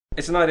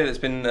It's an idea that's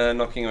been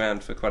knocking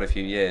around for quite a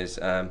few years.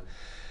 I mean,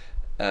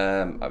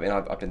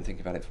 I've been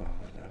thinking about it for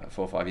about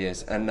 4 or 5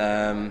 years, and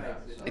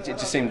it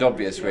just seemed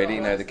obvious, really.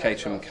 You know, the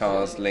Caterham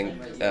cars link,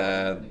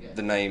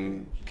 the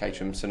name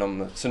Caterham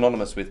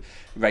synonymous with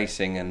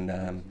racing,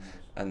 and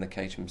the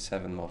Caterham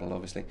Seven model.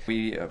 Obviously,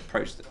 we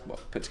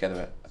put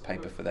together a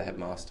paper for the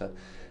headmaster,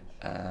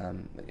 a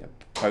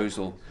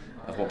proposal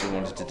of what we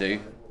wanted to do.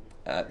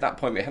 At that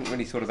point, we hadn't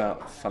really thought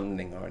about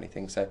funding or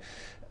anything. So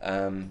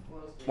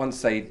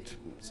once they'd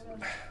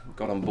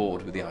got on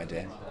board with the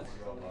idea,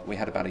 we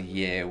had about a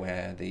year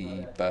where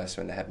the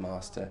bursar and the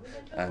headmaster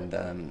and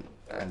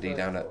Andy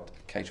down at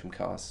Caterham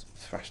Cars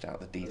thrashed out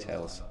the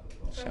details,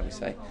 shall we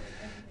say.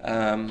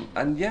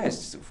 And yeah,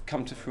 it's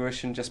come to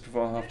fruition just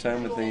before half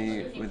term with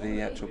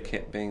the actual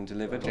kit being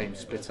delivered. James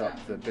split up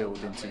the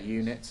build into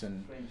units,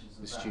 and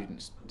the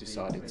students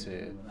decided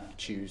to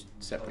choose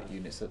separate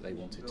units that they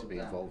wanted to be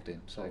involved in.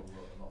 So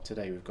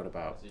today we've got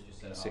about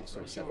 6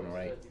 or 7 or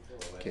 8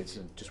 kids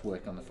and just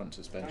working on the front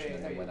suspension,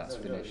 and then when that's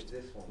finished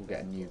we'll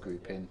get a new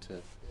group in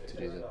to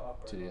do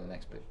the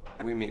next bit.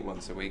 We meet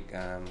once a week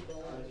on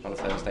a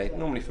Thursday,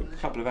 normally for a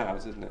couple of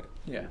hours, isn't it?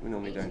 Yeah. We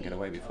normally don't get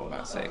away before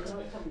about 6,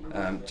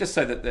 just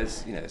so that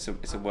there's,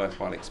 it's a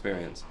worthwhile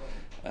experience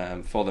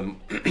for them.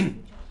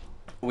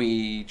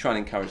 We try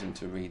and encourage them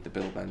to read the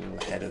build manual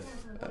ahead of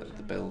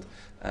the build,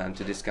 and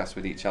to discuss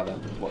with each other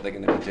what they're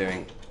going to be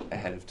doing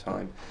ahead of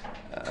time,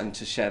 and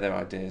to share their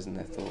ideas and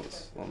their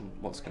thoughts on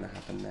what's going to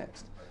happen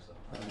next.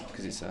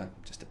 Because it's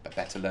just a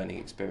better learning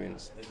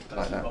experience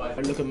like that. I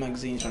look at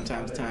magazines from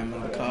time to time on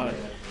the car,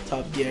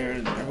 Top Gear,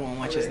 and everyone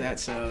watches that,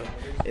 so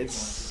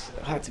it's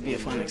had to be a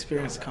fun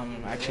experience to come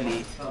and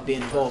actually be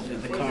involved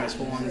with the cars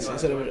for once,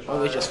 instead of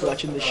always just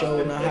watching the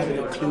show, not having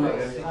a clue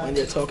when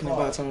they're talking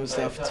about some of the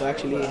stuff, to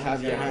actually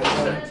have your hands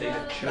on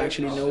and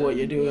actually know what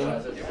you're doing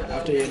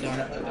after you're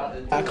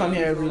done. I come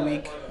here every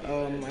week.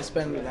 I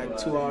spend like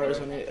 2 hours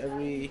on it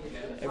every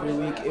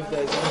week. If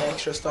there's any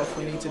extra stuff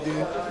we need to do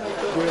during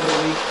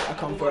the week, I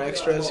come for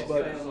extras,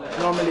 but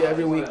normally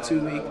every week,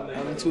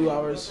 2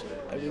 hours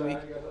every week.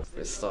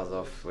 It started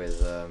off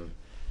with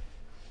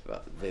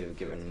we were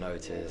given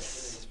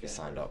notice, we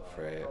signed up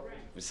for it.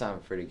 We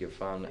sounded pretty good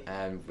fun,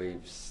 and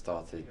we've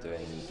started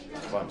doing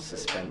front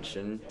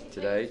suspension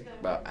today,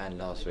 and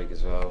last week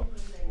as well.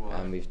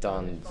 And we've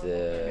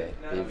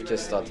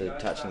just started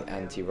attaching the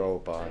anti-roll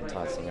bar and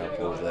tightening up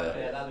all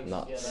the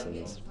nuts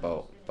and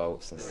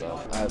bolts and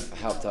stuff. I've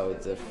helped out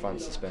with the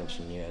front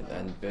suspension unit,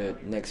 and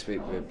next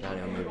week we're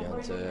planning on moving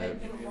on to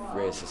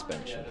rear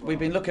suspension. We've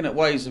been looking at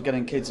ways of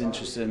getting kids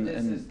interested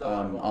in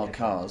our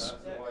cars,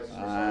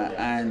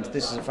 and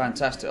this is a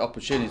fantastic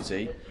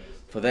opportunity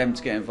for them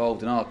to get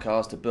involved in our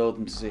cars, to build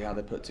them, to see how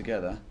they're put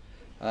together.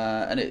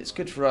 And it's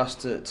good for us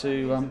to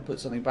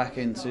put something back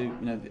into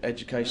the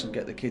education,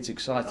 get the kids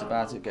excited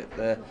about it, get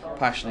their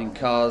passion in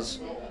cars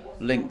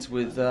linked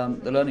with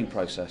the learning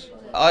process.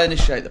 I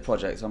initiate the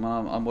project.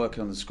 I'm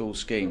working on the school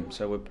scheme,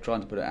 so we're trying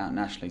to put it out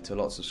nationally to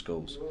lots of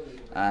schools.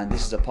 And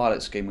this is a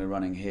pilot scheme we're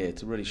running here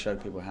to really show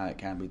people how it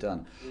can be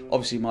done.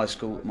 Obviously, my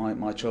children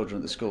are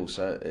at the school,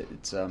 so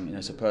it's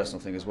it's a personal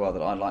thing as well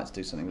that I'd like to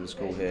do something with the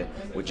school here.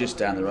 We're just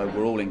down the road.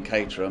 We're all in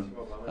Caterham.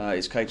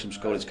 It's Caterham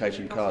School. It's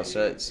Caterham Cars.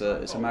 So it's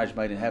a marriage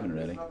made in heaven,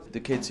 really. The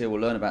kids here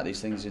will learn about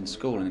these things in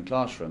school and in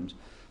classrooms.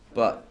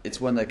 But it's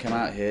when they come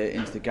out here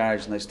into the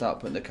garage and they start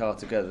putting the car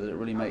together that it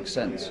really makes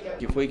sense.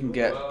 If we can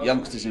get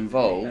youngsters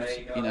involved,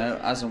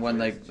 as and when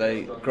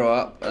they grow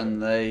up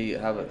and they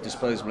have a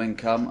disposable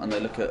income and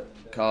they look at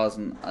cars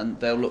and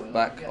they'll look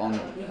back on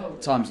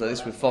times like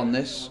this with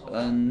fondness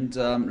and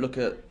look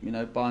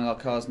at buying our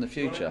cars in the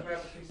future.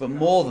 But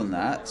more than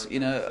that,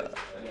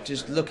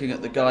 just looking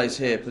at the guys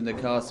here putting the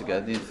cars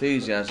together, the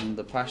enthusiasm,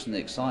 the passion, the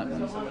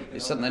excitement,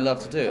 it's something they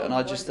love to do. And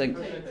I just think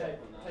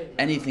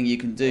anything you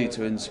can do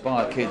to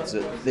inspire kids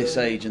at this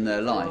age in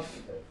their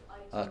life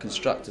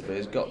constructively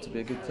has got to be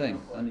a good thing,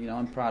 and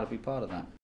I'm proud to be part of that.